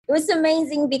it was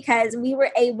amazing because we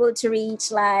were able to reach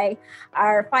like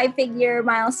our 5-figure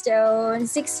milestone,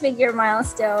 6-figure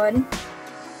milestone.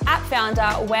 At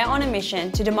Founder, we're on a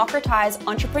mission to democratize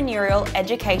entrepreneurial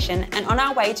education and on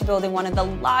our way to building one of the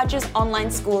largest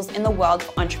online schools in the world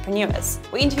for entrepreneurs.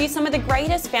 We interview some of the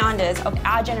greatest founders of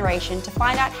our generation to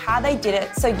find out how they did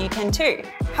it so you can too.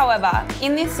 However,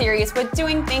 in this series, we're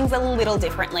doing things a little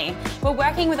differently. We're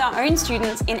working with our own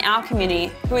students in our community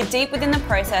who are deep within the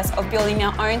process of building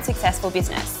their own successful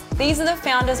business. These are the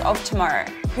founders of tomorrow,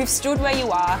 who've stood where you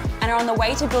are and are on the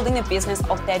way to building the business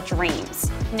of their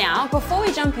dreams. Now, before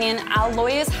we jump in, our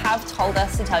lawyers have told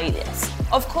us to tell you this.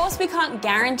 Of course, we can't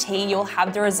guarantee you'll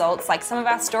have the results like some of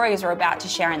our stories we're about to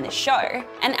share in this show.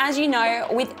 And as you know,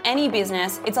 with any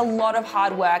business, it's a lot of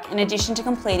hard work in addition to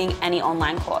completing any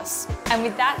online course. And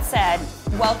with that said,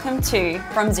 welcome to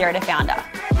From Zero to Founder.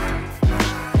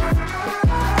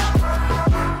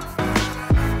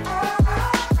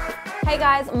 Hey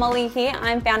guys, Molly here.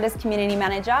 I'm Founder's Community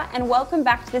Manager and welcome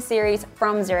back to the series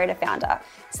From Zero to Founder.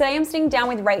 Today I'm sitting down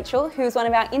with Rachel, who's one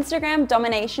of our Instagram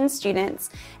domination students,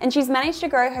 and she's managed to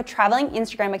grow her traveling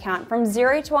Instagram account from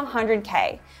 0 to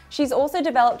 100K. She's also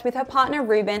developed with her partner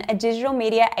Ruben a digital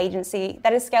media agency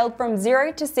that has scaled from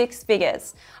 0 to 6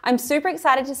 figures. I'm super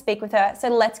excited to speak with her, so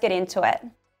let's get into it.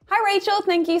 Hi Rachel,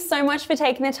 thank you so much for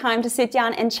taking the time to sit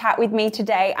down and chat with me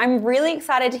today. I'm really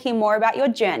excited to hear more about your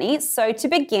journey. So to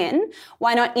begin,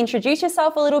 why not introduce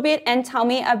yourself a little bit and tell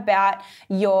me about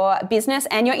your business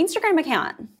and your Instagram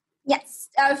account? Yes.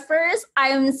 First,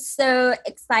 I'm so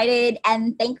excited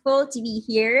and thankful to be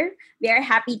here. We are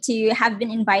happy to have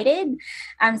been invited.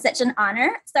 Such an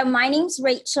honor. So my name's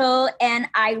Rachel and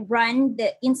I run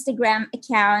the Instagram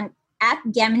account at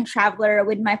Gammon Traveler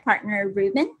with my partner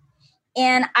Ruben.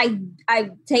 And I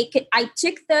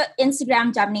took the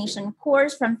Instagram domination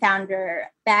course from Founder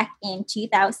back in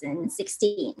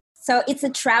 2016. So it's a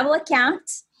travel account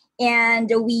and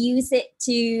we use it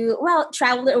to,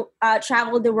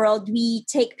 travel the world. We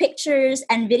take pictures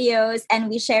and videos and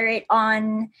we share it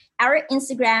on our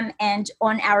Instagram and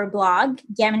on our blog,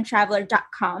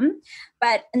 gammontraveler.com.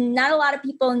 But not a lot of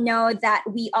people know that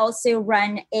we also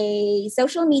run a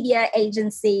social media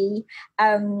agency.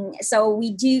 So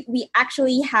we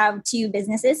actually have 2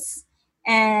 businesses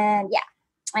and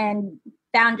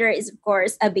Founder is of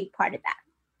course a big part of that.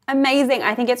 Amazing.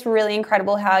 I think it's really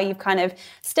incredible how you've kind of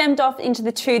stemmed off into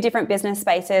the 2 different business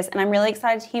spaces. And I'm really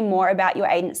excited to hear more about your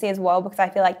agency as well, because I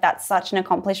feel like that's such an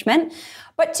accomplishment.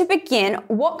 But to begin,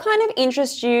 what kind of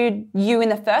interested you in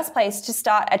the first place to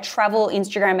start a travel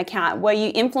Instagram account? Were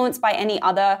you influenced by any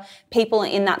other people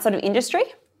in that sort of industry?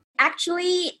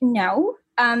 Actually, no.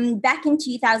 Back in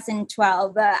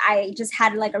 2012, I just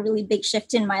had like a really big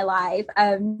shift in my life.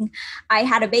 I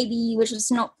had a baby, which was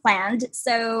not planned.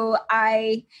 So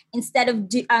instead of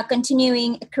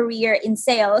continuing a career in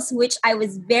sales, which I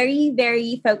was very,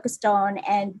 very focused on,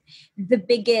 and the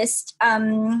biggest,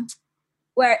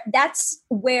 that's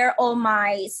where all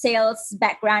my sales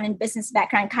background and business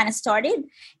background kind of started.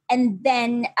 And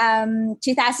then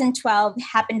 2012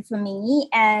 happened for me,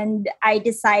 and I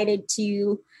decided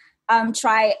to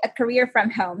try a career from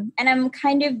home. And I'm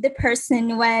kind of the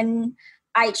person when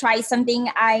I try something,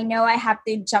 I know I have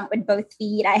to jump with both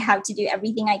feet. I have to do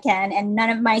everything I can. And none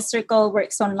of my circle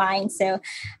works online. So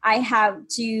I have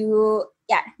to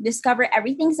discover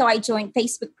everything. So I joined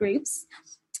Facebook groups.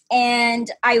 And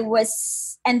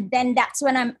then that's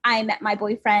when I met my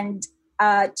boyfriend,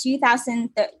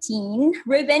 2013,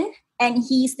 Ruben, and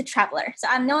he's the traveler. So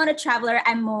I'm not a traveler.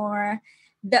 I'm more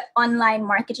the online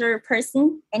marketer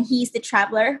person, and he's the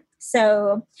traveler.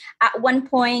 So at one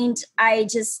point, I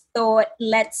just thought,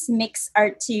 let's mix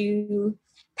our 2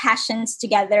 passions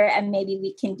together and maybe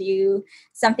we can do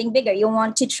something bigger. You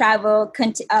want to travel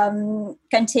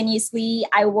continuously.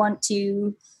 I want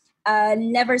to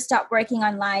never stop working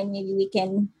online. Maybe we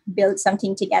can build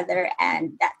something together.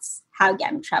 And that's how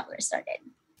Gammon Traveler started.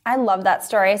 I love that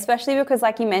story, especially because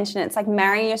like you mentioned, it's like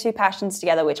marrying your 2 passions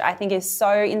together, which I think is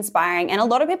so inspiring. And a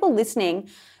lot of people listening,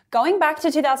 going back to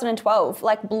 2012,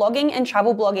 like blogging and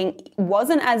travel blogging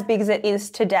wasn't as big as it is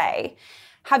today.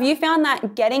 Have you found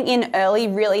that getting in early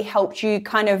really helped you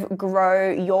kind of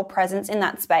grow your presence in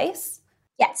that space?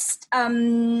 Yes.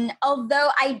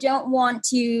 Although I don't want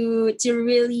to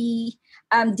really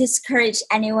discourage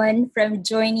anyone from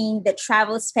joining the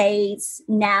travel space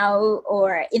now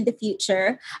or in the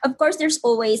future. Of course, there's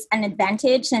always an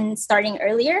advantage in starting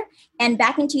earlier. And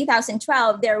back in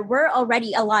 2012, there were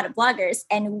already a lot of bloggers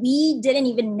and we didn't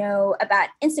even know about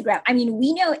Instagram. I mean,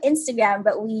 we know Instagram,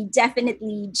 but we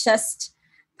definitely just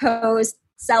post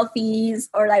selfies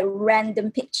or like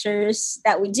random pictures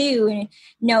that we do.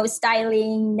 No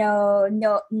styling, no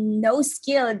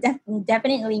skill,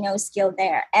 definitely no skill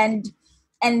there. And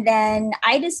then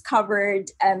I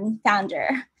discovered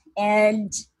Founder,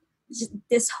 and just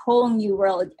this whole new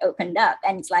world opened up.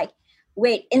 And it's like,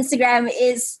 wait, Instagram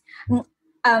is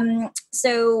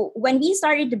so when we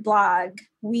started the blog,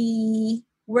 so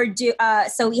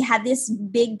we had this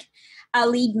big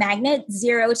lead magnet,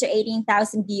 0 to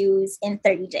 18,000 views in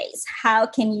 30 days. How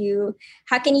can you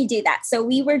do that? So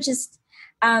we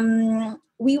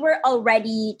were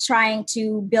already trying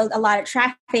to build a lot of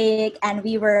traffic, and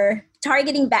we were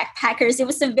targeting backpackers. It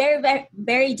was a very, very,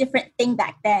 very different thing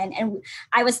back then. And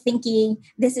I was thinking,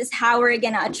 this is how we're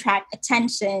going to attract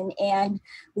attention and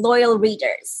loyal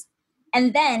readers.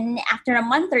 And then after a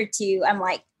month or two, I'm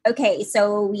like, okay,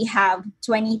 so we have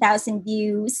 20,000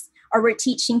 views, or we're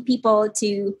teaching people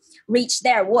to reach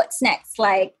there. What's next?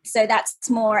 Like, so that's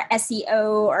more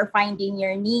SEO or finding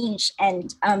your niche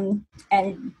and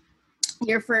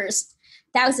your first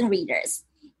 1,000 readers.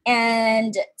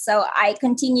 And so I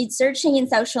continued searching in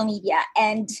social media.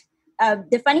 And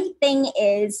the funny thing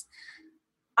is,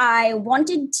 I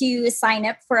wanted to sign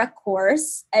up for a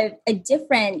course of a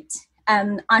different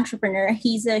entrepreneur.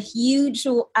 He's a huge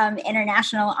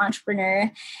international entrepreneur.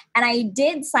 And I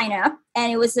did sign up,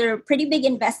 and it was a pretty big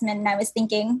investment. And I was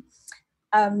thinking,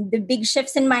 the big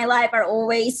shifts in my life are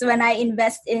always when I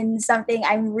invest in something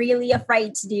I'm really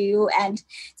afraid to do. And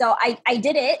so I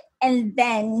did it. And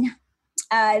then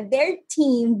their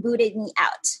team booted me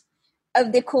out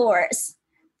of the course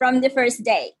from the first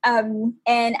day. And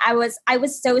I was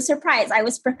so surprised. I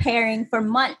was preparing for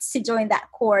months to join that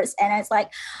course. And I was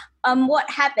like, what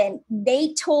happened?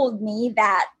 They told me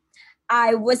that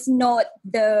I was not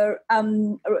the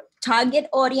target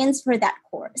audience for that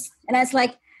course. And I was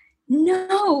like,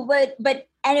 no, but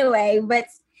anyway,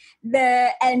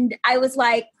 and I was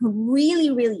like really,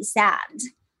 really sad.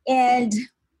 And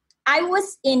I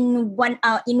was in one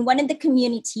of the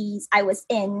communities I was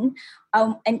in,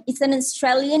 and it's an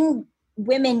Australian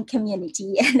women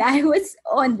community, and I was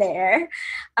on there.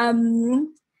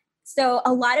 So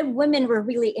a lot of women were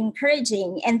really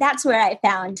encouraging, and that's where I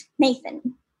found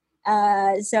Nathan.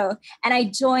 And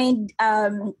I joined,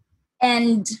 and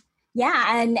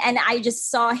I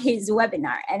just saw his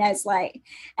webinar, and I was like,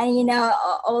 and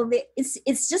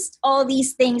it's just all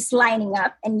these things lining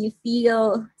up, and you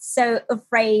feel so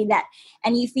afraid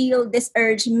and you feel this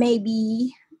urge,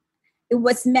 maybe it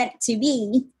was meant to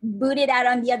be, booted out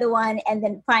on the other one, and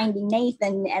then finding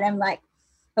Nathan, and I'm like,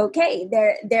 okay,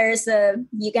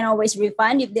 you can always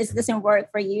refund if this doesn't work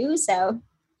for you, so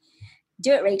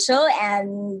do it, Rachel.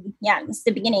 And yeah, it's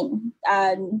the beginning.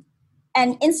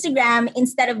 And Instagram,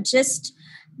 instead of just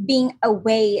being a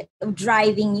way of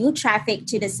driving new traffic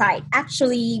to the site,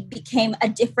 actually became a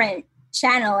different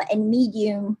channel and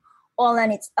medium all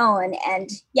on its own. And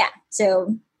yeah,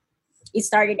 so it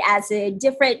started as a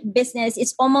different business.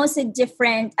 It's almost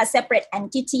a separate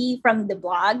entity from the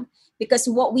blog, because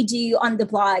what we do on the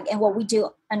blog and what we do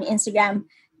on Instagram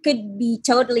could be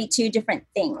totally two different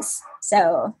things.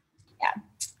 So yeah.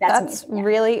 That's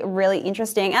really, really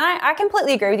interesting. And I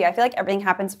completely agree with you. I feel like everything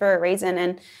happens for a reason.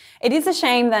 And it is a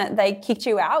shame that they kicked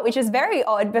you out, which is very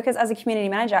odd, because as a community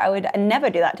manager, I would never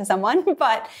do that to someone.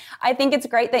 But I think it's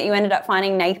great that you ended up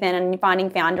finding Nathan and finding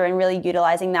Founder and really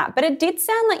utilizing that. But it did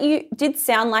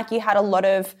sound like you had a lot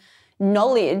of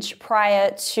knowledge prior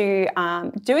to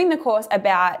doing the course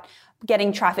about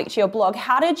getting traffic to your blog.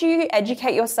 How did you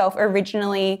educate yourself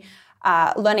originally,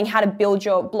 learning how to build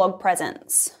your blog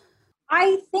presence?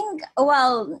 I think,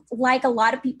 like a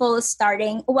lot of people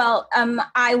starting,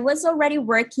 I was already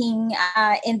working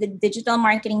in the digital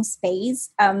marketing space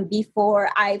before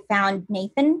I found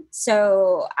Nathan.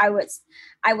 So I was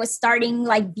starting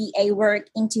like VA work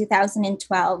in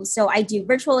 2012. So I do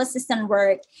virtual assistant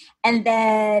work, and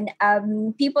then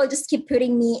people just keep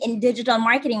putting me in digital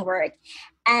marketing work.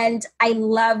 And I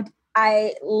loved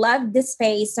this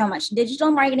space so much.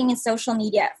 Digital marketing and social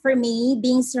media, for me,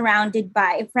 being surrounded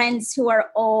by friends who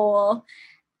are all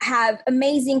have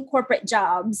amazing corporate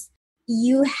jobs,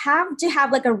 you have to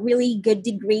have like a really good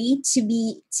degree to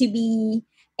be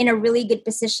in a really good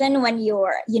position when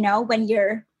you're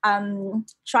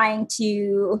trying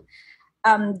to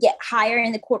get higher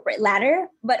in the corporate ladder.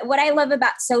 But what I love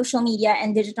about social media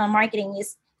and digital marketing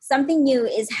is something new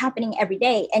is happening every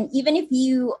day. And even if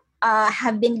you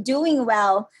have been doing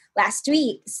well last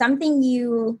week, something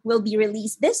new will be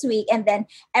released this week, and then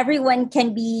everyone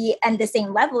can be on the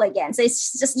same level again. So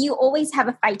it's just, you always have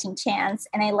a fighting chance,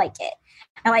 and I like it.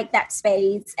 I like that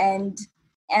space. And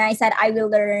And I said, I will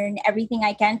learn everything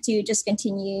I can to just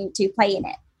continue to play in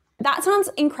it. That sounds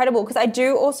incredible, because I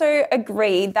do also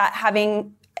agree that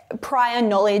having prior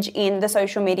knowledge in the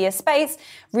social media space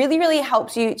really, really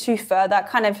helps you to further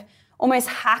kind of almost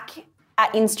hack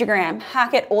at Instagram,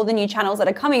 hack at all the new channels that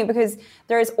are coming, because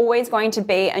there is always going to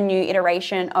be a new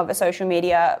iteration of a social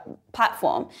media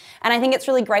platform. And I think it's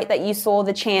really great that you saw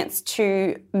the chance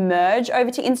to merge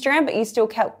over to Instagram, but you still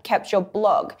kept your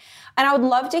blog. And I would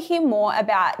love to hear more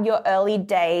about your early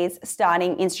days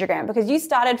starting Instagram, because you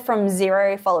started from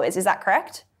 0 followers. Is that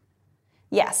correct?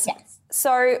 Yes.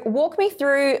 So walk me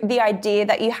through the idea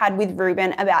that you had with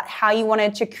Ruben about how you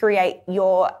wanted to create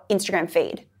your Instagram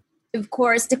feed. Of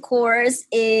course, the course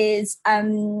is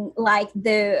like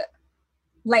the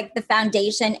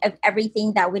foundation of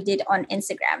everything that we did on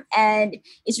Instagram. And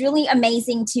it's really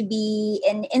amazing to be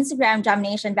in Instagram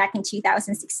domination back in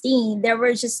 2016. It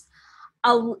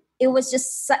was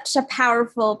just such a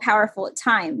powerful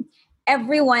time.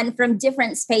 Everyone from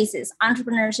different spaces,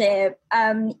 entrepreneurship,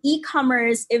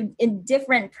 e-commerce in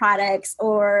different products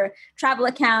or travel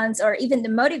accounts, or even the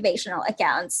motivational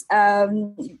accounts,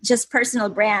 just personal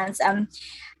brands.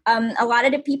 A lot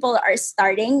of the people are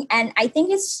starting, and I think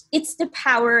it's the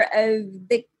power of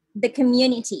the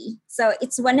community. So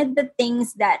it's one of the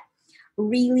things that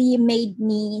really made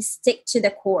me stick to the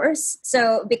course.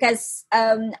 So because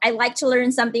I like to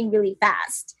learn something really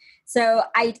fast. So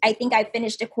I think I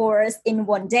finished the course in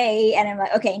one day, and I'm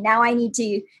like, okay, now I need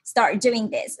to start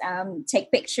doing this.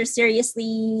 Take pictures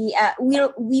seriously.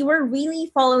 We were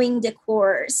really following the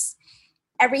course.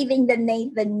 Everything that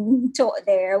Nathan taught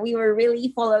there, we were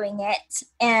really following it.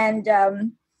 And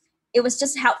it was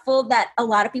just helpful that a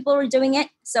lot of people were doing it.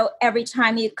 So every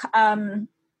time you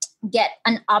get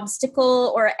an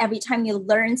obstacle, or every time you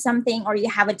learn something or you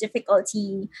have a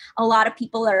difficulty, a lot of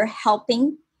people are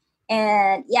helping.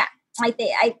 And yeah, I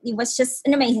think it was just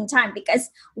an amazing time, because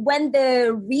when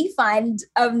the refund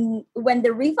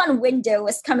window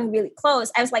was coming really close,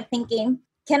 I was like thinking,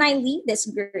 can I leave this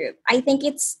group? I think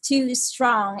it's too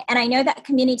strong. And I know that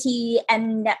community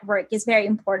and network is very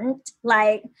important.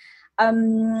 Like,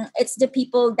 it's the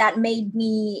people that made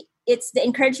me, it's the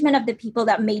encouragement of the people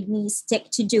that made me stick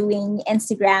to doing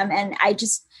Instagram. And I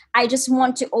just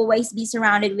want to always be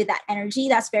surrounded with that energy.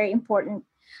 That's very important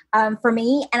for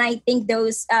me. And I think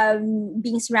those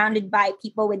being surrounded by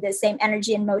people with the same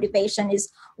energy and motivation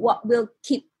is what will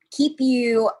keep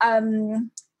you,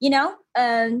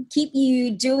 keep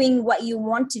you doing what you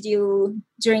want to do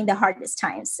during the hardest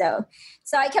times. So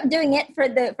I kept doing it for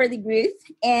the group,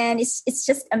 and it's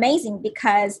just amazing,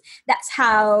 because that's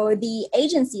how the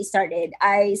agency started.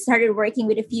 I started working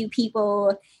with a few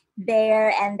people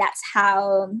there, and that's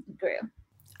how it grew.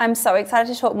 I'm so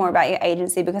excited to talk more about your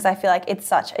agency, because I feel like it's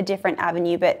such a different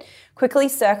avenue. But quickly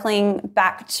circling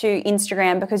back to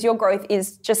Instagram, because your growth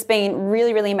is just been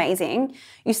really, really amazing.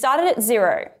 You started at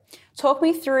 0. Talk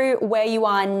me through where you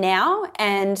are now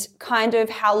and kind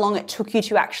of how long it took you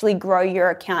to actually grow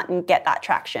your account and get that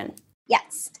traction.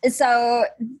 Yes. So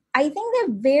I think the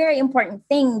very important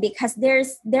thing, because there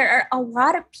are a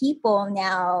lot of people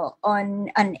now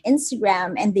on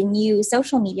Instagram and the new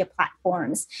social media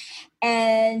platforms,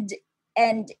 and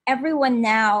everyone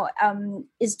now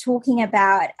is talking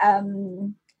about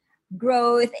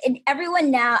growth, and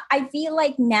everyone now, I feel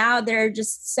like now there are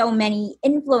just so many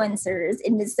influencers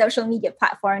in the social media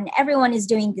platform. Everyone is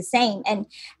doing the same, and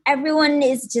everyone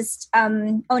is just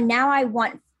now I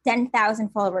want 10,000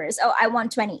 followers. Oh, I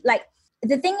want 20. Like,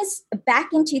 the thing is, back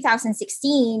in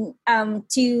 2016,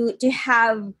 to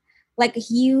have like a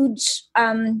huge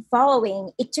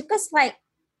following, it took us like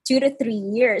 2 to 3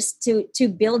 years to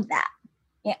build that.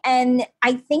 Yeah. And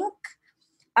I think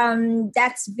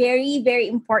that's very, very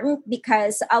important,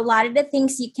 because a lot of the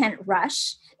things you can't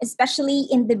rush, especially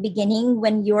in the beginning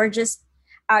when you're just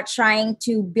trying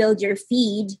to build your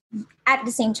feed. At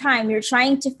the same time, you're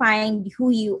trying to find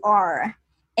who you are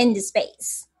in the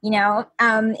space.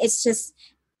 It's just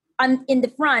in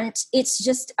the front, it's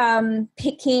just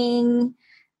picking,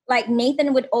 like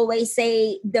Nathan would always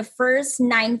say, the first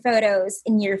 9 photos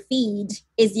in your feed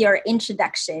is your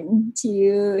introduction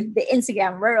to the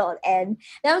Instagram world. And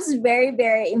that was very,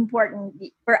 very important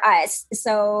for us.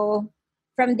 So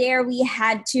from there, we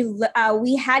had to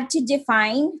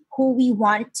define who we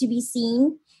want to be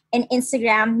seen in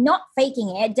Instagram, not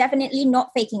faking it, definitely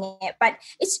not faking it, but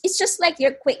it's just like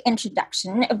your quick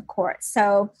introduction, of course.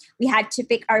 So we had to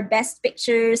pick our best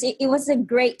pictures. It was a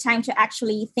great time to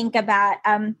actually think about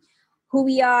who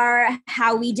we are,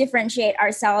 how we differentiate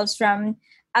ourselves from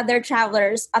other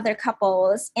travelers, other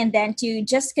couples, and then to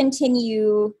just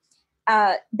continue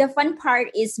the fun part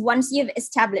is once you've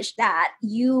established that,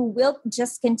 you will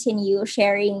just continue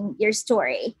sharing your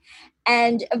story.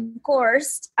 And of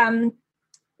course,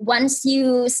 once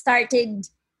you started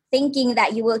thinking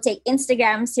that you will take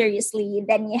Instagram seriously,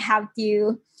 then you have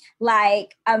to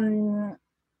like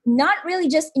not really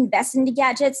just invest in the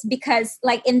gadgets, because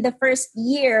like in the first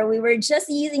year we were just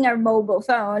using our mobile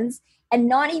phones, and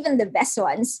not even the best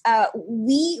ones.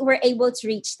 We were able to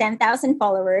reach 10,000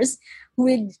 followers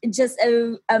with just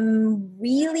a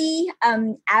really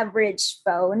average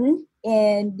phone,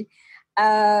 and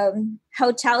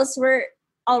hotels were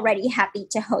already happy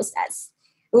to host us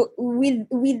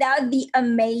without the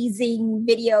amazing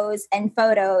videos and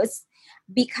photos,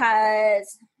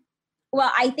 because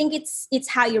well, I think it's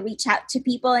how you reach out to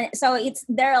people. And so it's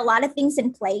there are a lot of things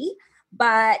in play,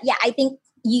 but yeah, I think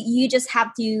you just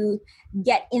have to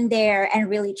get in there and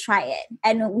really try it.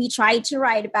 And we try to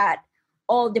write about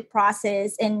all the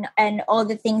process and all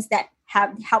the things that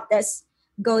have helped us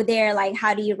go there, like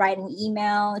how do you write an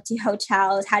email to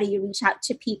hotels, how do you reach out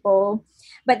to people.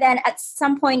 But then at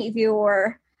some point, if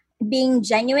you're being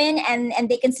genuine and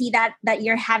they can see that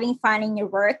you're having fun in your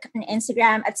work on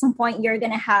Instagram, at some point you're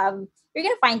gonna find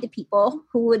the people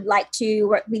who would like to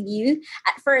work with you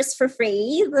at first for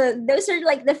free. Those are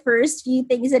like the first few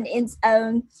things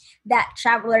that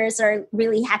travelers are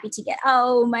really happy to get.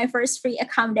 Oh, my first free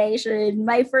accommodation,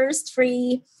 my first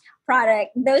free product.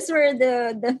 Those were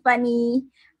the funny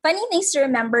things to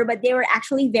remember, but they were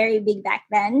actually very big back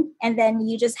then. And then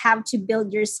you just have to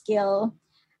build your skill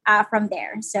from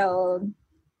there. So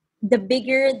the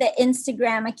bigger the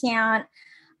Instagram account,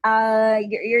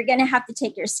 you're gonna have to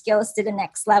take your skills to the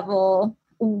next level.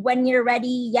 When you're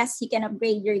ready, yes, you can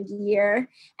upgrade your gear,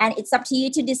 and it's up to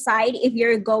you to decide if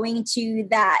you're going to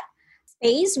that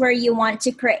space where you want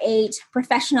to create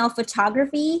professional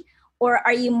photography, or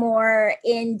are you more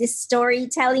in the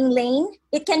storytelling lane.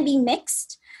 It can be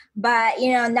mixed, but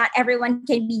not everyone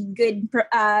can be good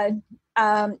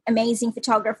amazing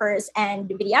photographers and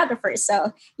videographers,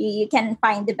 so you can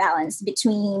find the balance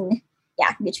between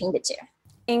the two.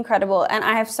 Incredible. And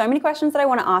I have so many questions that I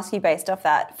want to ask you based off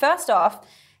that. First off,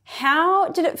 how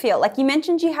did it feel? Like you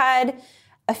mentioned you had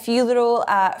a few little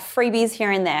freebies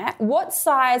here and there. What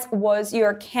size was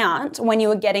your account when you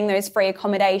were getting those free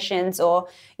accommodations or,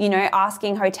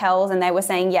 asking hotels and they were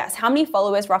saying yes? How many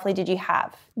followers roughly did you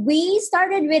have? We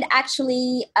started with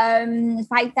actually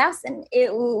 5,000.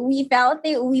 We felt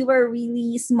that we were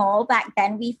really small back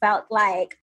then. We felt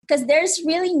like, because there's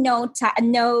really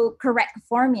no correct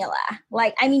formula.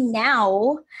 Like, I mean,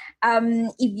 now,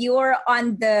 if you're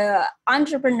on the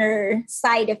entrepreneur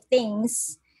side of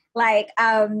things, like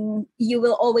you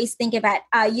will always think about,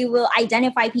 you will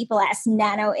identify people as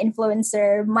nano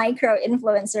influencer, micro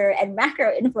influencer, and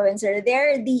macro influencer.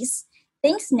 There are these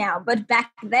things now, but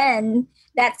back then,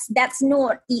 that's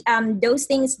not those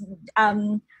things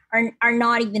are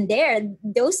not even there.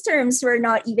 Those terms were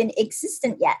not even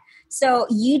existent yet. So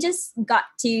you just got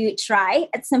to try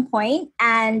at some point.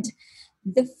 And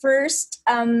the first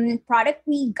product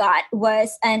we got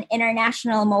was an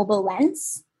international mobile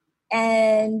lens.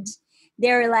 And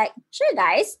they were like, sure,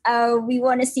 guys, we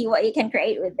want to see what you can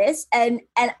create with this. And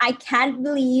I can't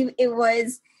believe it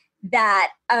was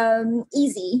that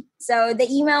easy. So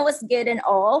the email was good and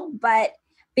all, but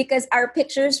because our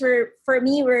pictures were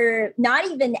not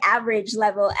even average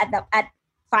level at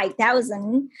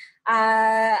 5,000,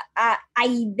 I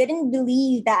didn't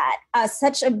believe that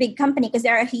such a big company, because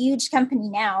they're a huge company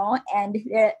now, and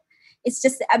it's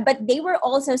just, but they were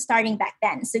also starting back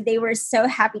then. So they were so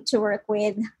happy to work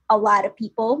with a lot of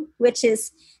people, which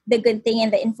is the good thing in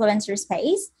the influencer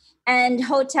space. And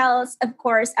hotels, of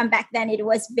course, back then it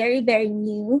was very, very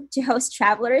new to host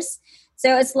travelers.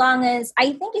 So as long as,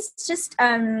 I think it's just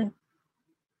an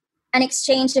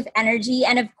exchange of energy.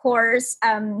 And of course,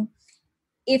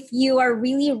 if you are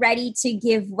really ready to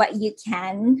give what you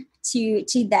can to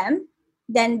them,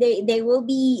 then they will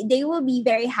be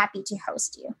very happy to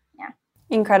host you. Yeah.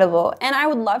 Incredible. And I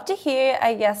would love to hear,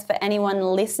 I guess, for anyone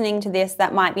listening to this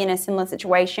that might be in a similar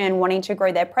situation, wanting to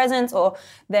grow their presence or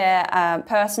their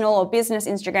personal or business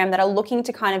Instagram, that are looking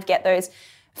to kind of get those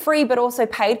free but also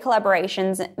paid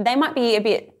collaborations. They might be a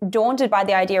bit daunted by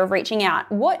the idea of reaching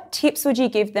out. What tips would you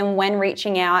give them when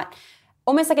reaching out?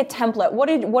 Almost like a template. What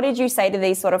did you say to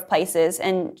these sort of places,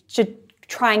 and to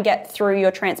try and get through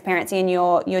your transparency and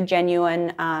your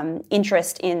genuine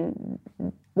interest in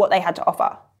what they had to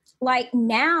offer? Like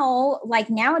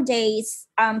nowadays,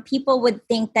 people would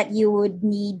think that you would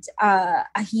need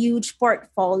a huge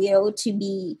portfolio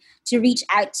to reach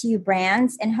out to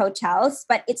brands and hotels,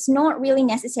 but it's not really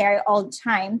necessary all the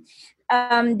time.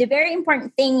 the very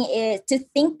important thing is to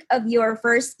think of your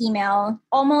first email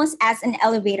almost as an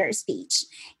elevator speech.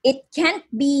 It can't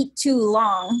be too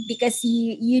long because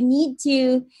you need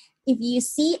to, if you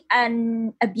see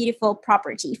a beautiful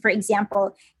property, for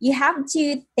example, you have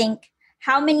to think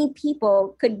how many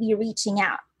people could be reaching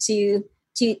out to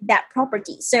that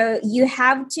property. So you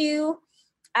have to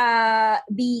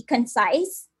be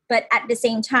concise, but at the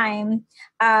same time,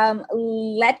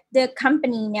 let the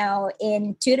company know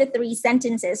in 2 to 3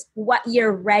 sentences what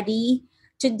you're ready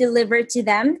to deliver to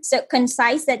them. So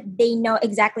concise that they know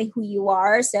exactly who you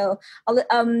are. So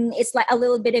it's like a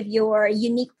little bit of your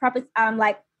unique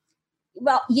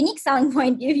unique selling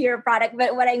point of your product,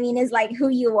 but what I mean is like who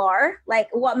you are, like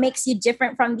what makes you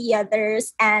different from the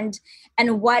others, and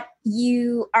what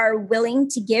you are willing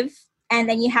to give. And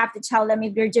then you have to tell them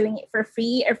if you're doing it for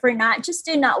free or for not, just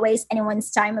to not waste anyone's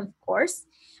time, of course.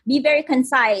 Be very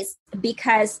concise,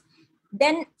 because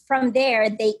then from there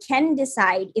they can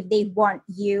decide if they want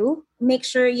you. Make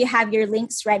sure you have your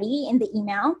links ready in the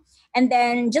email, and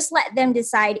then just let them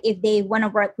decide if they want to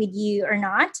work with you or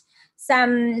not.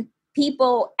 Some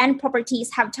people and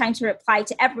properties have time to reply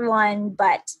to everyone,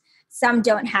 but some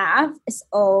don't have.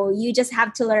 So you just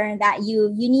have to learn that you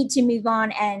need to move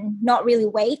on and not really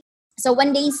wait. So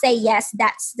when they say yes,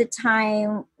 that's the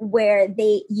time where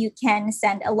you can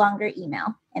send a longer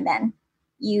email, and then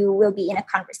you will be in a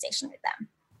conversation with them.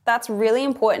 That's really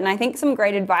important. I think some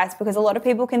great advice, because a lot of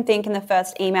people can think in the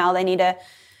first email they need to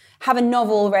have a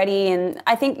novel ready. And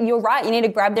I think you're right. You need to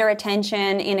grab their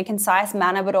attention in a concise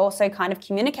manner, but also kind of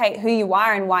communicate who you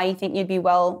are and why you think you'd be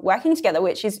well working together,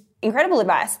 which is incredible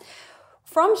advice.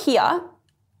 From here,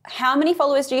 how many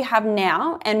followers do you have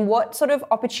now, and what sort of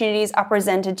opportunities are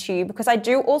presented to you? Because I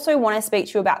do also want to speak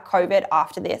to you about COVID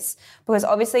after this, because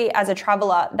obviously as a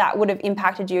traveler, that would have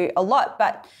impacted you a lot.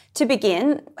 But to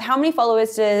begin, how many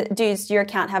followers does your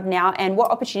account have now, and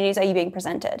what opportunities are you being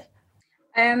presented?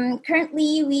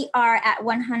 Currently, we are at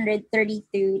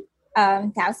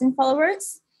 132,000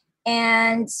 followers.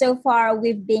 And so far,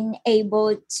 we've been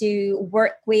able to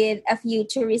work with a few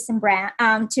tourism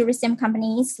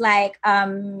companies, like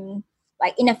in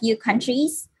a few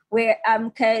countries, where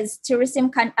because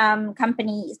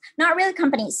companies, not really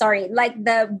companies, sorry, like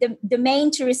the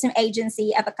main tourism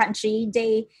agency of a country,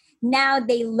 they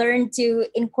learn to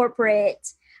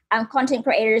incorporate content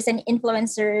creators and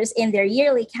influencers in their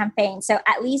yearly campaign. So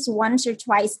at least once or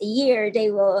twice a year, they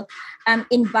will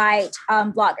invite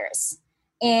bloggers,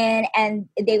 and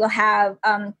they will have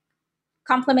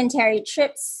complimentary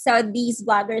trips. So these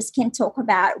bloggers can talk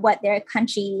about what their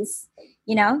countries,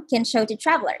 can show to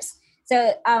travelers.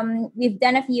 So we've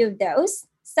done a few of those.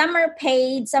 Some are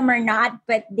paid, some are not,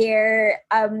 but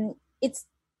it's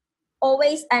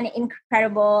always an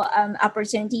incredible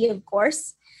opportunity, of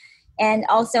course. And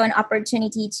also an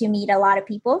opportunity to meet a lot of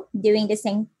people doing the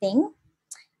same thing.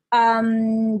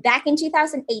 Back in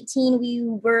 2018, we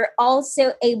were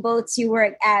also able to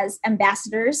work as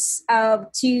ambassadors of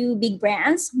 2 big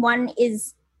brands. One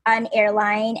is an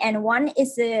airline, and one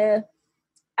is a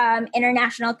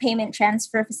international payment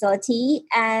transfer facility.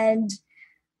 And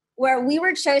where we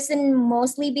were chosen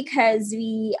mostly because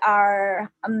we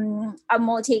are a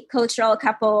multicultural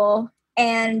couple,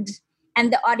 and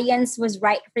the audience was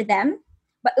right for them.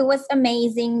 But it was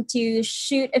amazing to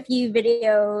shoot a few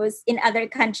videos in other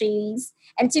countries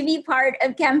and to be part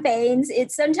of campaigns.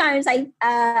 It's sometimes I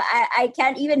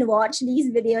can't even watch these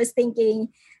videos thinking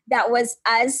that was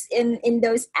us in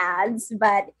those ads.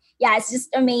 But yeah, it's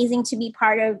just amazing to be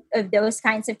part of those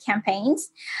kinds of campaigns.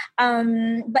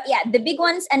 But yeah, the big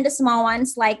ones and the small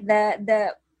ones, like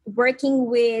the working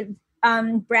with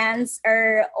brands,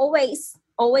 are always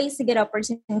a good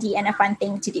opportunity and a fun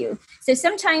thing to do. So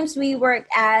sometimes we work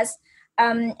as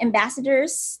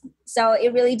ambassadors. So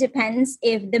it really depends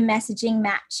if the messaging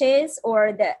matches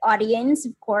or the audience,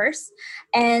 of course.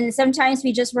 And sometimes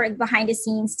we just work behind the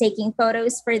scenes taking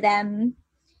photos for them.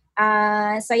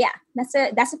 So yeah, that's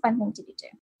a fun thing to do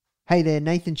too. Hey there,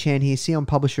 Nathan Chan here, CEO and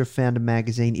publisher of Founder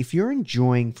Magazine. If you're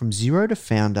enjoying From Zero to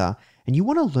Founder and you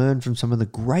want to learn from some of the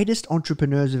greatest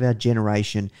entrepreneurs of our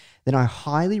generation, then I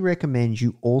highly recommend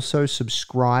you also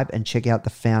subscribe and check out the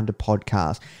Founder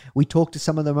podcast. We talk to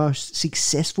some of the most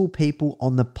successful people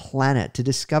on the planet to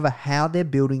discover how they're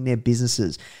building their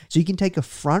businesses. So you can take a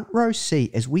front row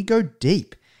seat as we go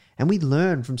deep and we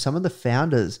learn from some of the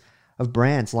founders of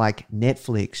brands like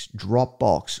Netflix,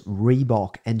 Dropbox,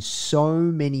 Reebok, and so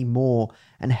many more,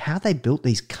 and how they built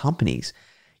these companies.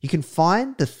 You can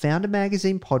find the Founder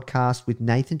Magazine podcast with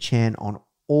Nathan Chan on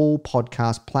all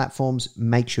podcast platforms.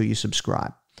 Make sure you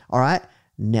subscribe. All right,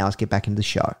 now let's get back into the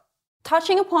show.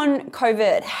 Touching upon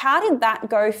COVID, how did that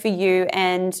go for you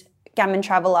and Gammon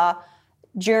Traveller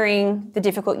during the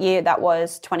difficult year that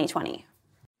was 2020?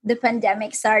 The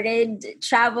pandemic started.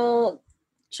 Travel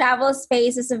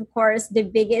space is, of course, the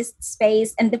biggest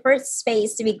space and the first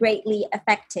space to be greatly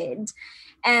affected.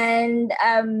 And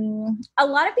a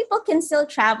lot of people can still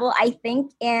travel, I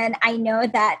think. And I know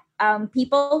that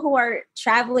people who are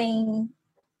traveling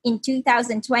in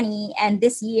 2020 and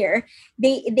this year,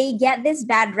 they get this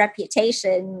bad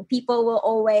reputation. People will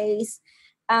always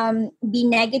be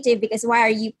negative because why are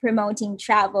you promoting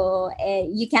travel?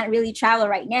 You can't really travel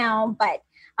right now. But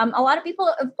a lot of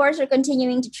people, of course, are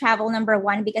continuing to travel, number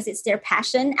one, because it's their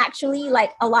passion. Actually,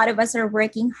 like a lot of us are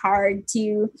working hard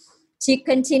to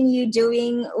continue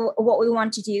doing what we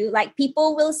want to do. Like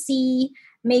people will see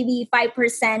maybe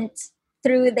 5%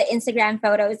 through the Instagram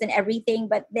photos and everything,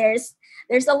 but there's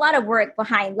a lot of work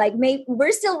behind. Like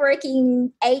we're still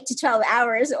working 8 to 12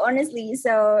 hours, honestly.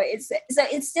 So it's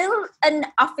still an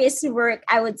office work,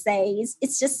 I would say.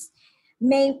 It's just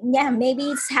maybe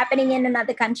it's happening in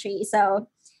another country. So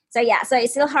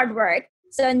it's still hard work.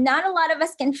 So not a lot of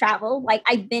us can travel. Like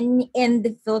I've been in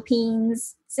the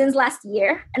Philippines since last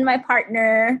year, and my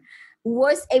partner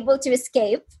was able to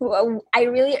escape. Well, I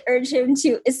really urge him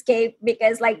to escape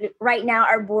because like right now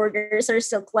our borders are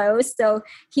still closed. So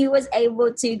he was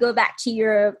able to go back to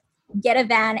Europe, get a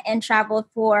van and travel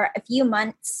for a few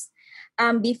months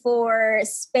before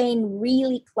Spain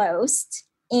really closed.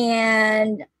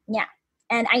 And yeah,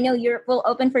 and I know Europe will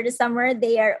open for the summer.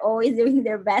 They are always doing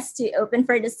their best to open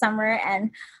for the summer. And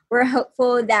we're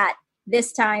hopeful that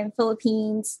this time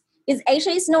Philippines, because Asia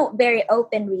is not very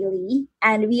open really.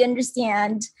 And we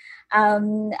understand a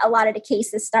lot of the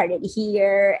cases started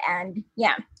here. And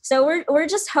yeah, so we're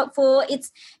just hopeful.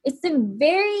 It's a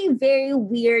very, very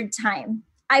weird time.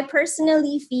 I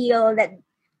personally feel that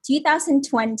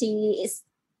 2020 is,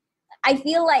 I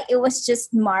feel like it was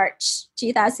just March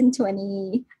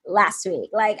 2020 last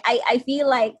week. Like I feel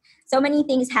like so many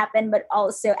things happened, but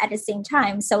also at the same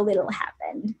time, so little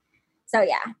happened. So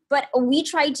yeah, but we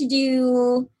try to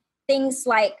do things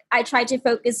like I try to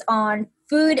focus on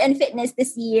food and fitness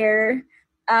this year,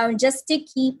 just to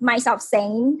keep myself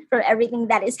sane from everything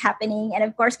that is happening. And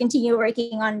of course, continue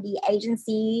working on the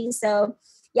agency. So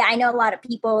yeah, I know a lot of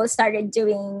people started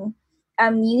doing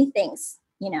new things,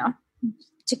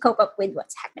 to cope up with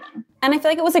what's happening. And I feel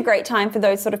like it was a great time for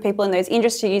those sort of people in those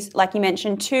industries, like you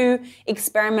mentioned, to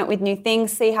experiment with new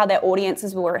things, see how their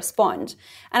audiences will respond.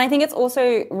 And I think it's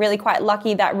also really quite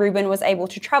lucky that Ruben was able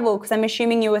to travel, because I'm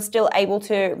assuming you were still able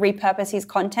to repurpose his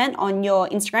content on your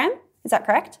Instagram. Is that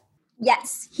correct?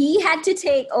 Yes, he had to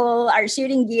take all our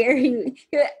shooting gear.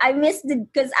 I missed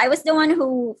because I was the one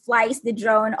who flies the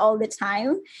drone all the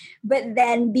time. But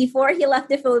then before he left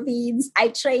the Philippines, I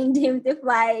trained him to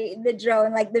fly the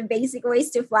drone, like the basic ways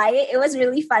to fly it. It was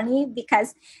really funny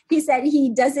because he said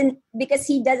he doesn't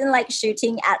like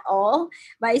shooting at all.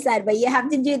 But I said, but you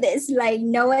have to do this. Like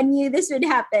no one knew this would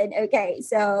happen. Okay,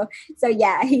 so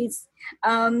yeah, he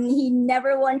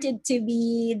never wanted to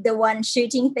be the one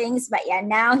shooting things, but yeah,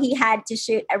 now he had to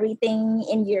shoot everything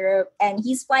in Europe, and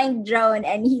he's flying drone,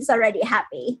 and he's already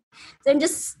happy. So I'm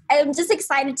just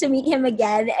excited to meet him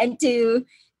again and to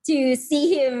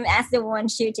see him as the one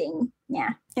shooting.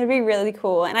 Yeah, it'd be really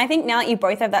cool. And I think now that you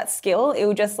both have that skill, it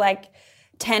will just like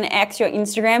 10x your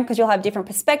Instagram, because you'll have different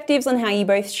perspectives on how you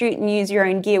both shoot and use your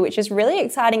own gear, which is really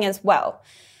exciting as well.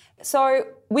 So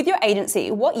with your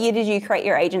agency, what year did you create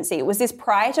your agency? Was this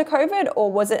prior to COVID,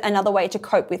 or was it another way to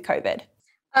cope with COVID?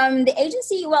 The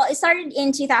agency, well, it started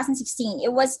in 2016.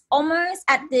 It was almost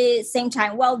at the same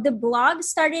time. Well, the blog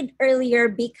started earlier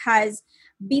because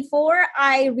before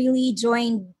I really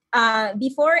joined,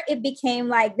 before it became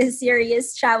like the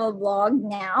serious travel blog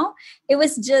now, it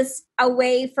was just a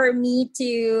way for me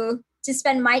to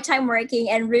spend my time working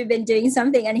and Ruben doing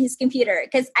something on his computer.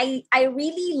 Because I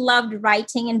really loved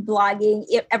writing and blogging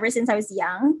ever since I was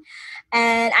young.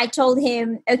 And I told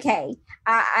him, okay,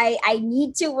 I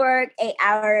need to work 8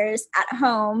 hours at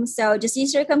home. So just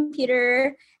use your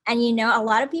computer. And, a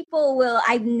lot of people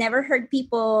I've never heard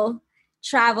people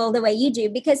travel the way you do,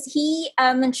 because he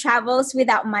travels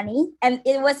without money. And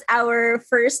it was our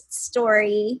first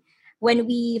story when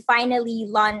we finally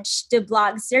launched the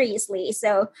blog seriously.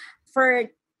 So for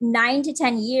 9 to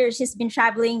 10 years, he's been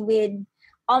traveling with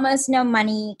almost no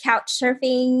money, couch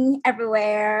surfing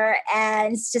everywhere,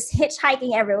 and just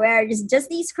hitchhiking everywhere. Just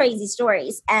these crazy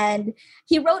stories. And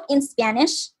he wrote in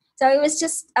Spanish, so it was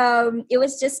just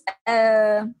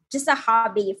a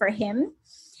hobby for him.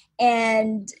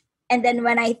 And then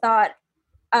when I thought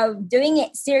of doing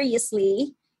it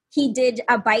seriously, he did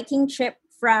a biking trip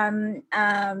from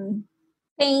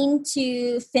Spain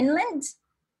to Finland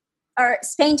or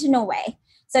Spain to Norway.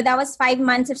 So that was 5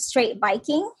 months of straight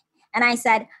biking. And I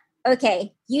said,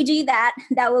 okay, you do that.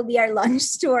 That will be our launch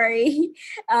story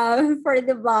for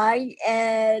the blog.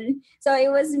 And so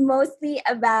it was mostly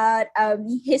about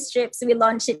his trips. We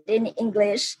launched it in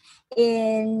English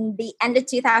in the end of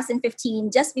 2015,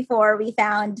 just before we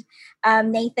found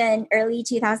Nathan early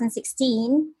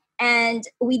 2016. And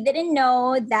we didn't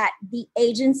know that the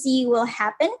agency will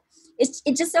happen.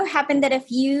 It just so happened that a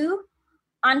few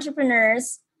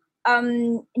entrepreneurs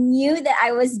knew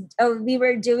that we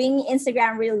were doing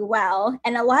Instagram really well,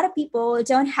 and a lot of people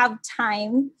don't have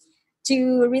time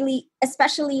to really,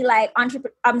 especially like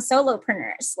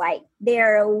solopreneurs, like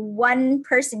they're a one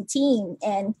person team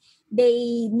and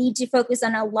they need to focus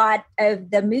on a lot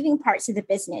of the moving parts of the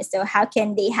business. So how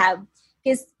can they have,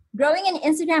 because growing an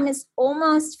Instagram is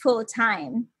almost full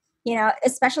time,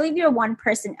 especially if you're one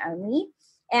person only.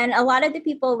 And a lot of the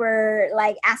people were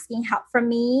like asking help from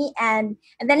me, and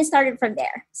then it started from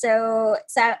there. So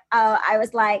I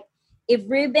was like, if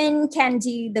Ruben can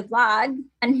do the blog,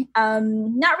 and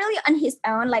not really on his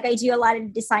own, like I do a lot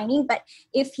of designing, but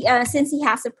if since he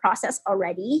has a process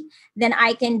already, then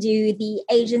I can do the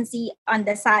agency on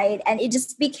the side, and it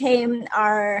just became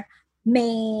our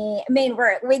main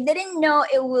work. We didn't know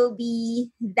it will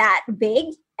be that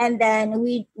big, and then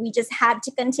we just had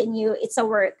to continue. It's a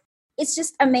work. It's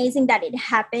just amazing that it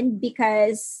happened,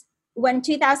 because when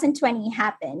 2020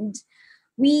 happened,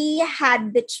 we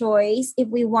had the choice if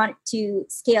we want to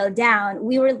scale down.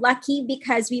 We were lucky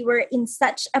because we were in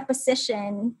such a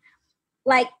position.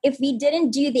 Like if we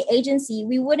didn't do the agency,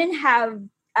 we wouldn't have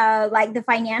like the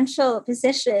financial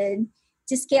position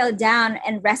to scale down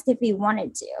and rest if we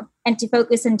wanted to, and to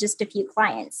focus on just a few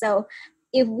clients. So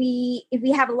if we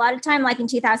have a lot of time, like in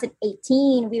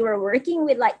 2018, we were working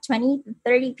with like 20 to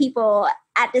 30 people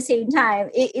at the same time.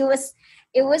 It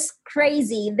was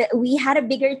crazy that we had a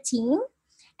bigger team.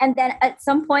 And then at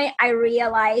some point I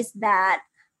realized that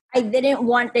I didn't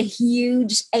want a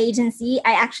huge agency.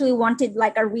 I actually wanted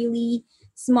like a really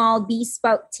small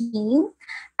bespoke team.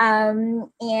 And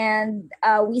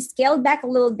we scaled back a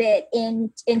little bit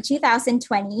in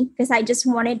 2020, because I just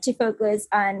wanted to focus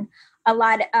on a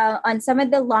lot on some of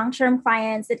the long-term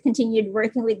clients that continued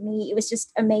working with me. It was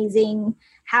just amazing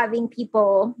having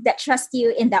people that trust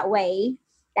you in that way,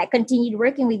 that continued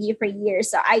working with you for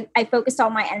years. So I focused all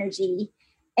my energy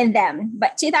in them.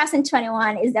 But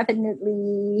 2021 is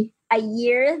definitely a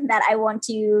year that I want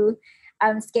to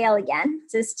scale again.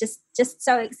 So it's just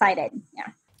so excited. Yeah.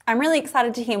 I'm really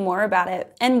excited to hear more about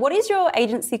it. And what is your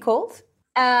agency called?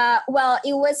 Well,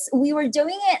 we were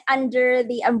doing it under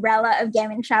the umbrella of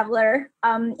Game & Traveler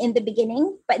in the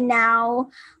beginning, but now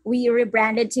we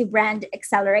rebranded to Brand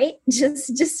Accelerate,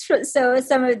 just so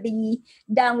some of the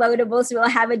downloadables will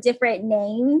have a different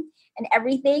name and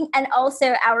everything. And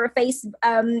also our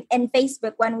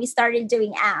Facebook, when we started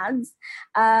doing ads,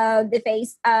 the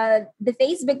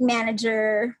Facebook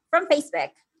manager from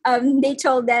Facebook, they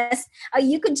told us,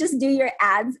 you could just do your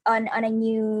ads on a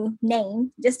new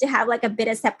name, just to have like a bit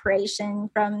of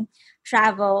separation from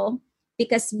travel,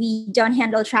 because we don't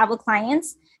handle travel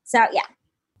clients. So yeah.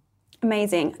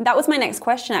 Amazing. That was my next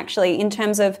question, actually, in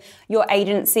terms of your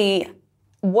agency.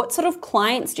 What sort of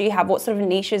clients do you have? What sort of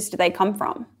niches do they come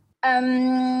from?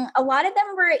 A lot of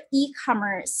them were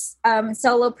e-commerce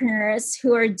solopreneurs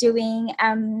who are doing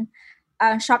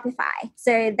Shopify.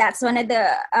 So that's one of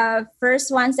the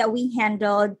first ones that we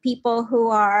handled, people who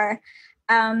are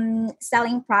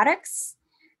selling products.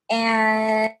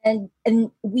 And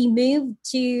we moved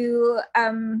to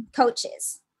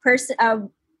coaches,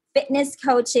 fitness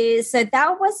coaches. So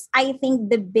that was, I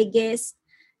think, the biggest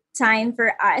time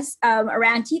for us.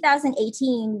 Around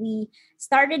 2018, we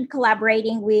started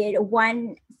collaborating with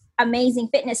one amazing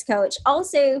fitness coach,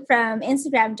 also from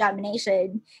Instagram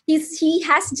Domination. He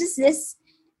has just this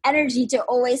energy to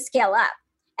always scale up.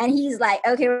 And he's like,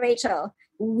 okay, Rachel,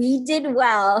 we did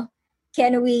well.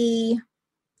 Can we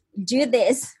do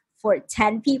this for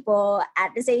 10 people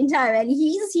at the same time? And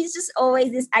he's just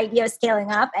always this idea of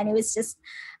scaling up. And it was just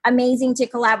amazing to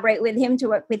collaborate with him, to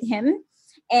work with him.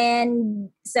 And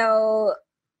so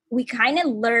we kind of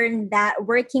learned that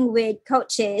working with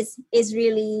coaches is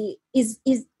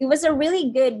it was a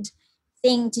really good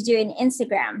thing to do in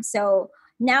Instagram. So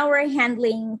now we're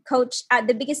handling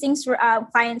the biggest things for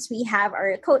clients we have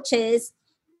are coaches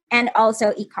and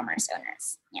also e-commerce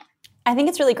owners. Yeah. I think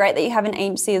it's really great that you have an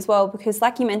agency as well, because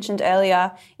like you mentioned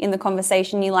earlier in the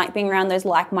conversation, you like being around those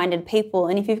like-minded people.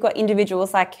 And if you've got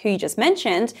individuals like who you just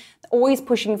mentioned, always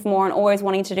pushing for more and always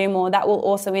wanting to do more, that will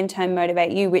also in turn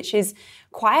motivate you, which is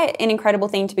quite an incredible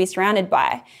thing to be surrounded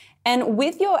by. And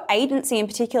with your agency in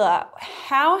particular,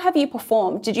 how have you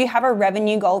performed? Did you have a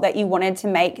revenue goal that you wanted to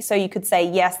make so you could say,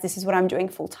 yes, this is what I'm doing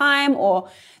full time, or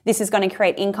this is going to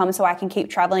create income so I can keep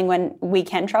traveling when we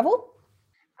can travel?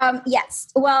 Yes.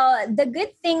 Well, the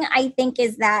good thing I think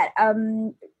is that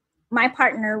my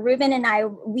partner, Ruben, and I,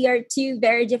 we are two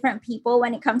very different people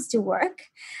when it comes to work.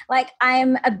 Like,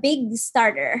 I'm a big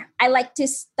starter. I like to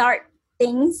start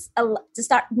things, to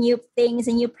start new things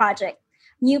and new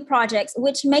projects,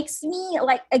 which makes me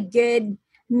like a good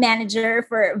manager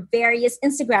for various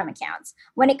Instagram accounts.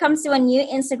 When it comes to a new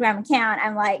Instagram account,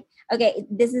 I'm like, okay,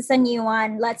 this is a new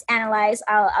one. Let's analyze.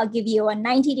 I'll give you a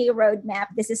 90-day roadmap.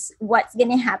 This is what's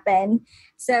going to happen.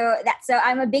 So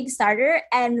I'm a big starter,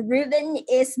 and Ruben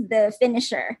is the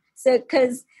finisher. So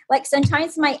because like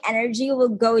sometimes my energy will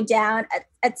go down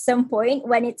at some point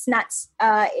when it's not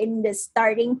in the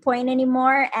starting point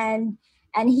anymore, and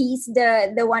he's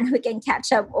the one who can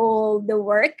catch up all the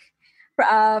work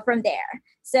from there.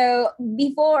 So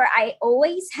before, I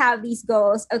always have these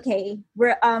goals. Okay,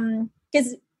 we're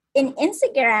because in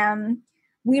Instagram,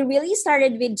 we really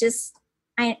started with just,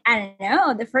 I don't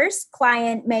know, the first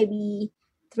client maybe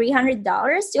 $300,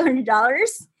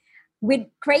 $200 with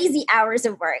crazy hours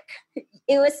of work.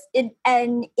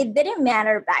 And it didn't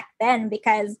matter back then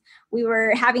because we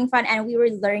were having fun and we were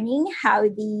learning how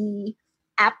the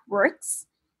app works,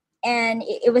 and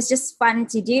it was just fun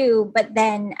to do. But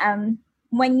then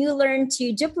when you learn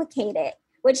to duplicate it,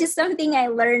 which is something I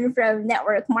learned from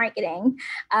network marketing,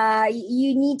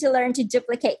 you need to learn to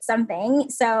duplicate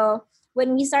something. So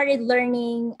when we started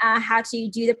learning how to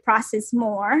do the process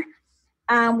more,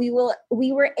 we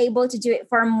were able to do it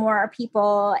for more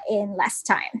people in less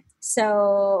time.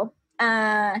 So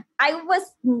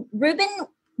Ruben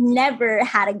never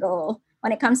had a goal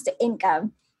when it comes to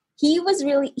income. He's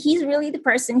really the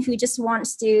person who just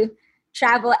wants to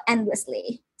travel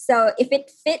endlessly. So if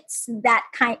it fits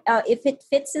if it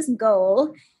fits his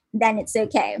goal, then it's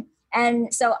okay.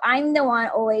 And so I'm the one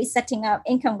always setting up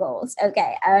income goals.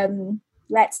 Okay,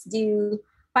 let's do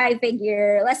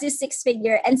 5-figure, let's do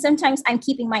 6-figure. And sometimes I'm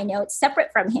keeping my notes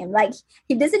separate from him. Like,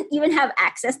 he doesn't even have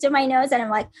access to my notes. And I'm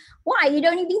like, why? You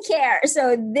don't even care.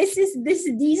 So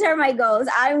these are my goals.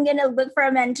 I'm going to look for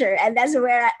a mentor. And that's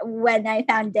when I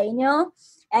found Daniel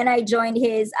and I joined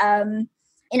his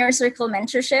inner circle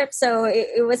mentorship. So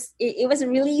it was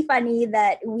really funny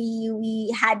that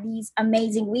we had these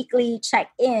amazing weekly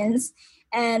check-ins,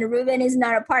 and Ruben is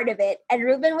not a part of it. And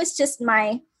Ruben was just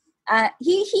my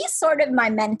he's sort of my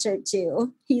mentor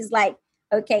too. He's like,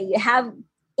 okay, you have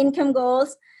income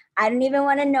goals. I don't even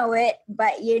want to know it,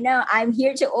 but I'm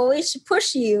here to always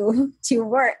push you to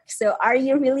work. So are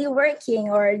you really working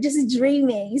or just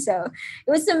dreaming? So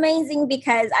it was amazing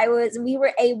because we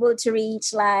were able to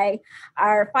reach like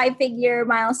our 5-figure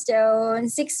milestone,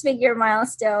 6-figure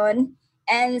milestone.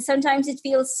 And sometimes it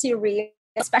feels surreal,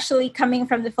 especially coming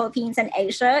from the Philippines and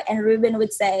Asia. And Ruben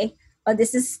would say, oh,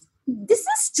 this is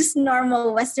just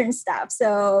normal Western stuff.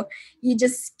 So you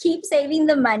just keep saving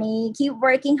the money, keep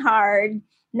working hard.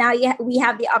 Now we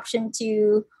have the option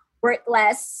to work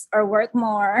less or work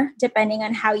more, depending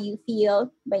on how you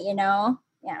feel. But,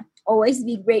 always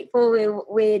be grateful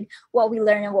with what we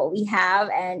learn and what we have.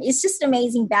 And it's just an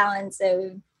amazing balance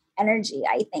of energy,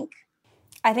 I think.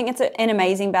 I think it's an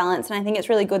amazing balance. And I think it's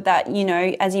really good that,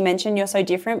 as you mentioned, you're so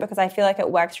different, because I feel like it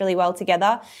works really well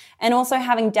together. And also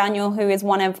having Daniel, who is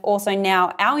one of also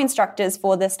now our instructors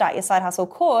for the Start Your Side Hustle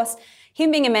course,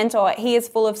 him being a mentor, he is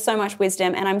full of so much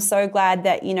wisdom. And I'm so glad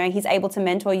that, he's able to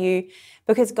mentor you,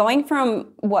 because going from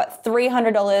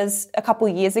 $300 a couple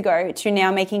of years ago to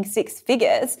now making 6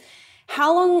 figures,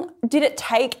 how long did it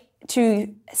take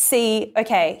to see,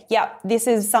 okay, this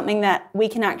is something that we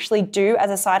can actually do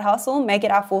as a side hustle, make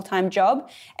it our full-time job,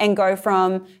 and go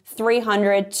from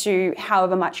 300 to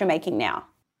however much you're making now?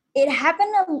 It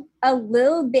happened a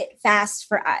little bit fast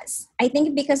for us. I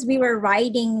think because we were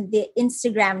riding the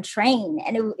Instagram train,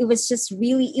 and it was just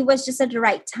at the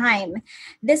right time.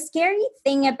 The scary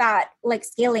thing about like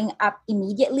scaling up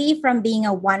immediately from being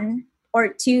a 1 or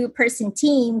 2 person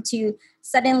team to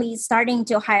suddenly starting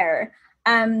to hire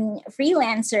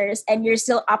freelancers, and you're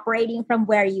still operating from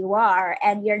where you are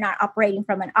and you're not operating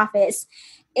from an office,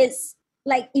 is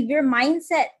like, if your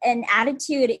mindset and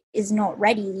attitude is not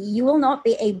ready, you will not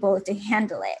be able to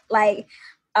handle it. Like,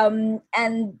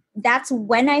 and that's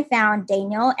when I found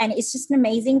Daniel, and it's just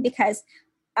amazing because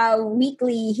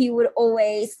weekly he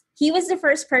was the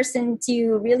first person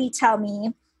to really tell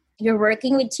me, you're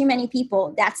working with too many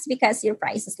people. That's because your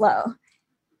price is low.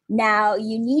 Now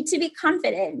you need to be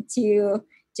confident to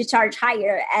charge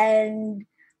higher. And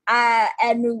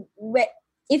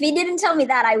if he didn't tell me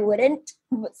that, I wouldn't.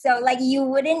 So like you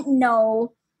wouldn't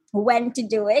know when to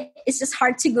do it. It's just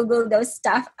hard to Google those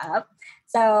stuff up.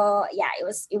 So yeah,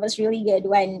 it was really good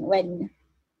when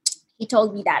he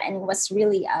told me that, and it was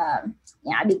really a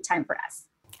big time for us.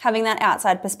 Having that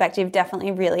outside perspective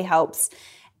definitely really helps.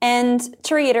 And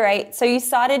to reiterate, so you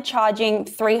started charging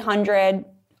 $300,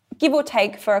 give or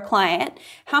take, for a client.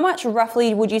 How much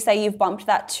roughly would you say you've bumped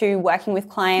that to working with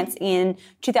clients in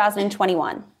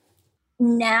 2021?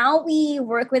 Now we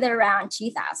work with around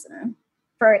 2,000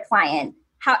 for a client.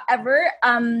 However,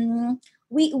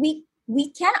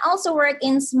 we can also work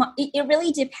in small. It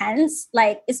really depends.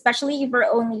 Like especially if we're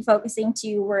only focusing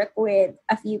to work with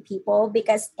a few people,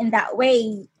 because in that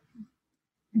way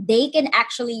they can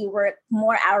actually work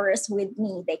more hours with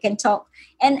me. They can talk.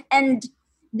 And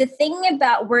the thing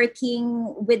about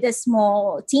working with a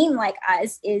small team like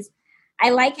us is I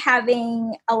like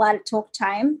having a lot of talk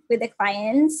time with the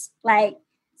clients, like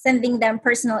sending them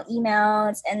personal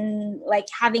emails and like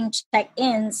having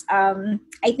check-ins.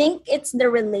 I think it's the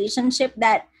relationship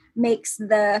that makes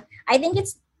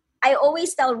I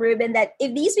always tell Ruben that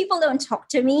if these people don't talk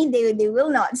to me, they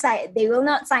will not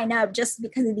sign up just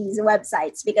because of these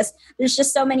websites, because there's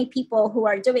just so many people who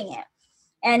are doing it.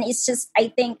 And it's just, I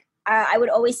think I would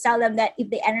always tell them that if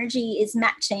the energy is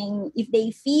matching, if they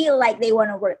feel like they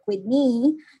want to work with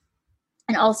me,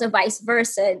 and also vice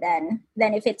versa,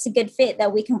 then if it's a good fit,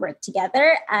 that we can work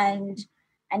together. And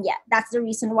yeah, that's the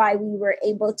reason why we were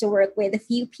able to work with a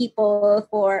few people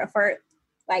for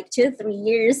like 2 to 3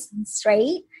 years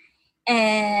straight.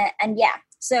 And yeah,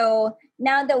 so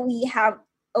now that we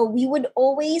would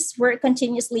always work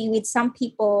continuously with some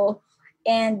people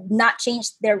and not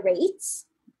change their rates.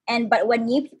 But when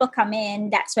new people come in,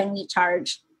 that's when we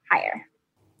charge higher.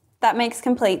 That makes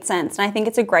complete sense. And I think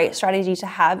it's a great strategy to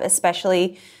have,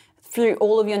 especially through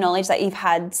all of your knowledge that you've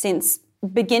had since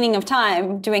beginning of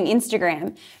time doing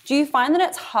Instagram. Do you find that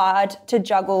it's hard to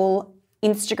juggle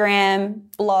Instagram,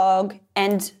 blog,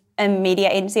 and a media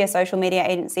agency, a social media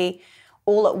agency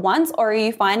all at once? Or are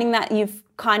you finding that you've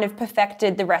kind of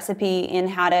perfected the recipe in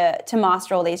how to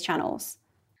master all these channels?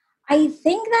 I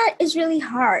think that is really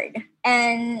hard.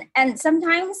 And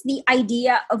sometimes the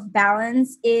idea of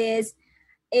balance is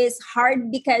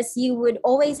hard, because you would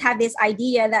always have this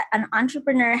idea that an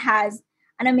entrepreneur has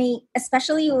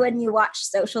especially when you watch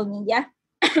social media,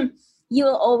 you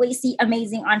will always see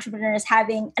amazing entrepreneurs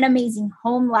having an amazing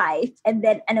home life and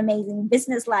then an amazing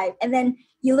business life. And then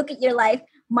you look at your life,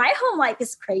 my home life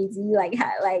is crazy. Like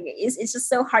it's just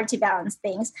so hard to balance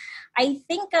things. I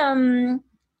think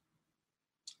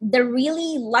the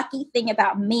really lucky thing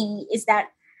about me is that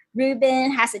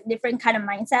Ruben has a different kind of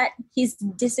mindset. He's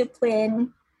disciplined.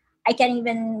 I can't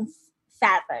even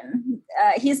fathom.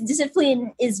 His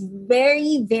discipline is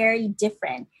very, very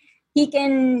different. He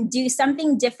can do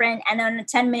something different and on a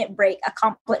 10-minute break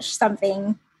accomplish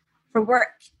something for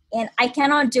work. And I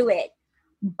cannot do it.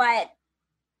 But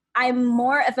I'm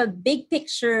more of a big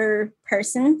picture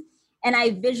person, and I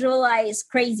visualize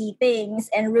crazy things,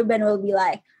 and Ruben will be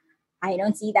like, I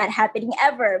don't see that happening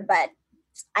ever, but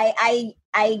I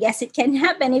guess it can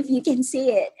happen if you can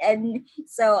see it. And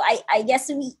so I guess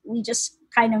we just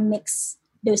kind of mix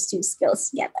those two skills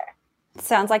together.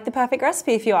 Sounds like the perfect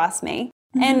recipe, if you ask me.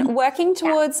 Mm-hmm. And working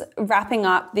towards wrapping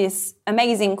up this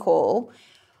amazing call,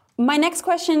 my next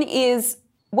question is,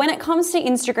 when it comes to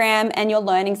Instagram and your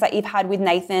learnings that you've had with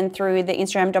Nathan through the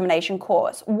Instagram domination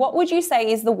course, what would you say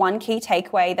is the one key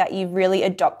takeaway that you've really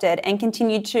adopted and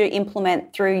continued to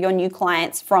implement through your new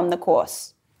clients from the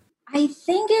course? I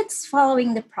think it's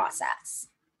following the process.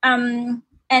 And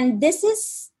this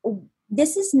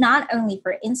is not only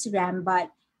for Instagram,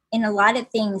 but in a lot of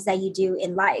things that you do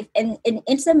in life. And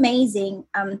it's amazing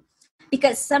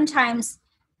because sometimes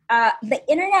the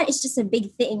internet is just a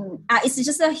big thing. It's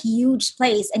just a huge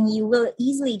place, and you will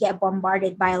easily get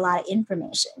bombarded by a lot of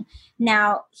information.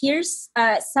 Now, here's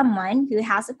someone who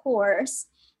has a course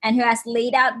and who has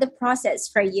laid out the process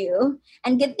for you.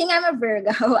 And good thing I'm a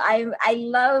Virgo. I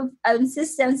love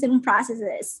systems and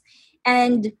processes.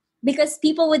 And because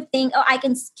people would think, oh, I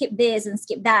can skip this and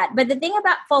skip that. But the thing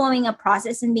about following a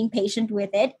process and being patient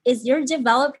with it is you're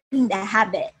developing the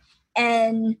habit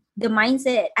and the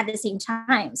mindset at the same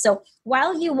time. So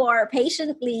while you are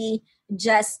patiently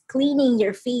just cleaning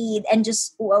your feed and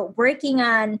just working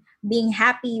on being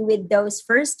happy with those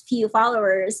first few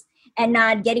followers and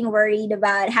not getting worried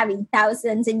about having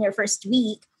thousands in your first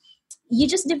week, you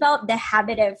just develop the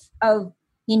habit of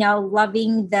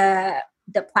loving the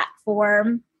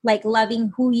platform, like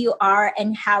loving who you are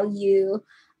and how you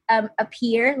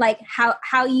appear, like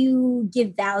how you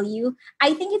give value.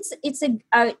 I think it's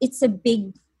a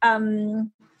big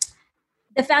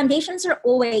the foundations are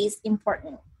always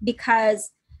important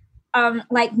because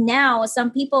like now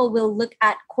some people will look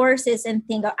at courses and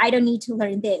think, oh, I don't need to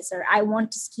learn this, or I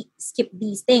want to skip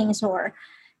these things,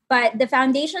 but the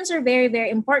foundations are very, very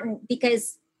important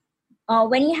because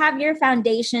when you have your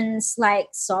foundations like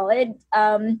solid,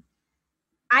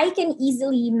 I can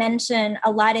easily mention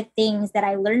a lot of things that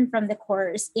I learned from the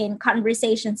course in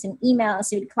conversations and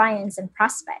emails with clients and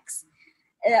prospects.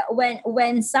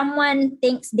 When someone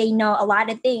thinks they know a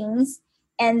lot of things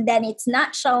and then it's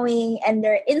not showing in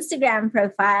their Instagram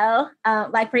profile,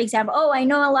 like for example, oh, I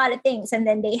know a lot of things, and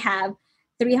then they have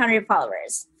 300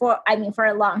 followers for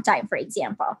a long time, for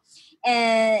example.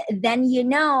 And then you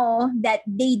know that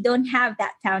they don't have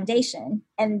that foundation.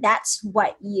 And that's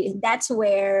what I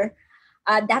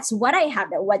have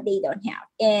that what they don't have.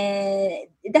 And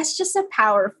that's just a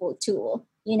powerful tool.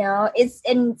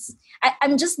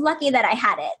 I'm just lucky that I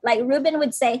had it. Like Ruben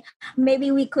would say, maybe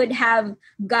we could have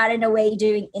gotten away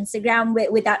doing Instagram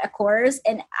without a course.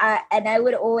 And I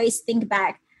would always think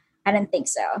back, I don't think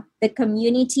so. The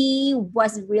community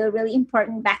was really, really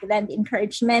important back then. The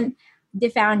encouragement, the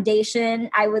foundation.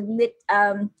 I would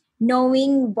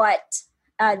knowing what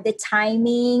the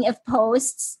timing of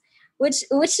posts, which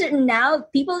now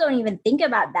people don't even think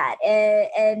about that,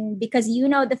 and because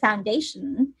the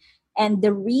foundation and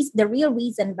the real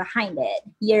reason behind it,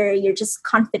 you're just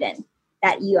confident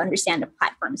that you understand the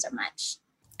platform so much.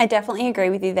 I definitely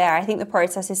agree with you there. I think the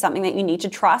process is something that you need to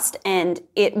trust, and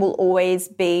it will always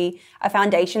be a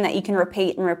foundation that you can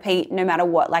repeat and repeat no matter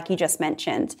what, like you just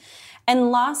mentioned. And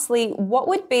lastly, what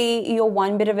would be your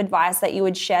one bit of advice that you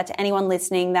would share to anyone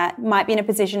listening that might be in a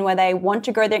position where they want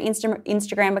to grow their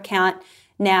Instagram account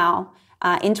now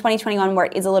in 2021 where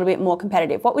it is a little bit more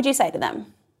competitive? What would you say to them?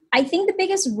 I think the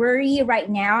biggest worry right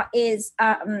now is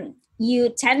you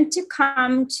tend to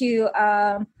come to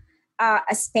a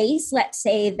space, let's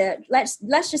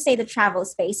just say the travel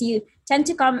space. You tend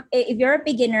to come, if you're a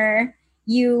beginner,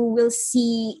 you will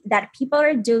see that people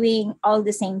are doing all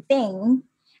the same thing,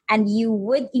 and you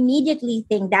would immediately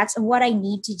think that's what I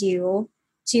need to do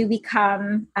to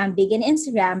become big in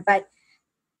Instagram. But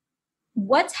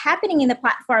what's happening in the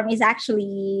platform is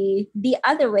actually the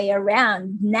other way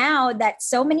around. Now that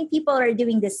so many people are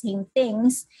doing the same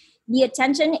things, the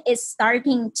attention is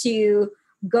starting to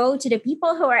go to the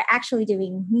people who are actually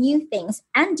doing new things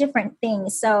and different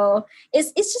things. So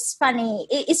it's just funny.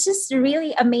 It's just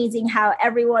really amazing how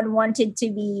everyone wanted to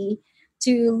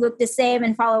look the same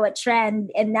and follow a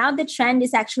trend. And now the trend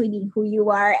is actually being who you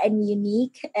are and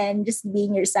unique and just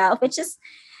being yourself. It's just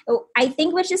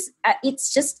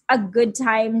a good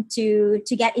time to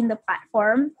get in the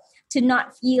platform, to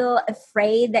not feel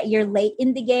afraid that you're late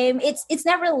in the game. It's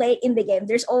never late in the game.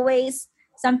 There's always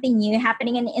something new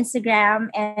happening in Instagram.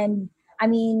 And I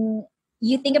mean,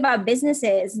 you think about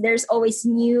businesses, there's always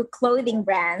new clothing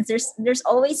brands. There's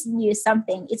always new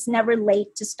something. It's never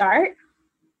late to start.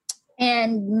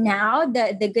 And now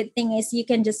the good thing is you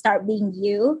can just start being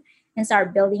you and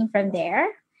start building from there.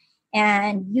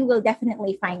 And you will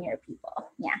definitely find your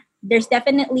people. Yeah. There's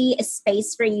definitely a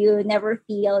space for you. Never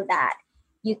feel that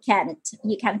you can't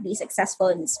be successful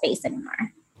in this space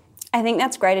anymore. I think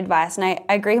that's great advice, and I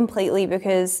agree completely,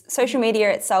 because social media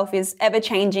itself is ever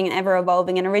changing and ever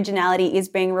evolving, and originality is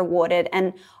being rewarded.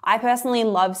 And I personally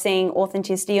love seeing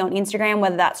authenticity on Instagram,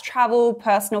 whether that's travel,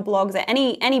 personal blogs, or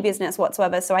any business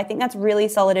whatsoever. So I think that's really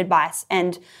solid advice,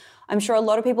 and I'm sure a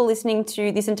lot of people listening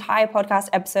to this entire podcast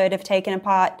episode have taken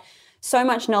apart so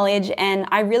much knowledge. And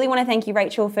I really want to thank you,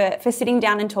 Rachel, for sitting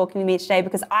down and talking with me today,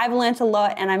 because I've learned a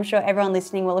lot, and I'm sure everyone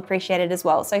listening will appreciate it as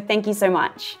well. So thank you so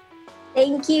much.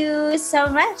 Thank you so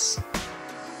much.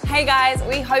 Hey guys,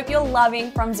 we hope you're loving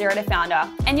From Zero to Founder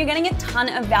and you're getting a ton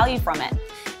of value from it.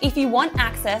 If you want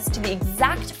access to the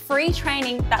exact free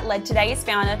training that led today's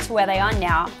founder to where they are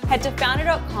now, head to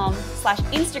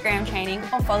founder.com/Instagram training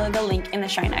or follow the link in the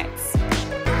show notes.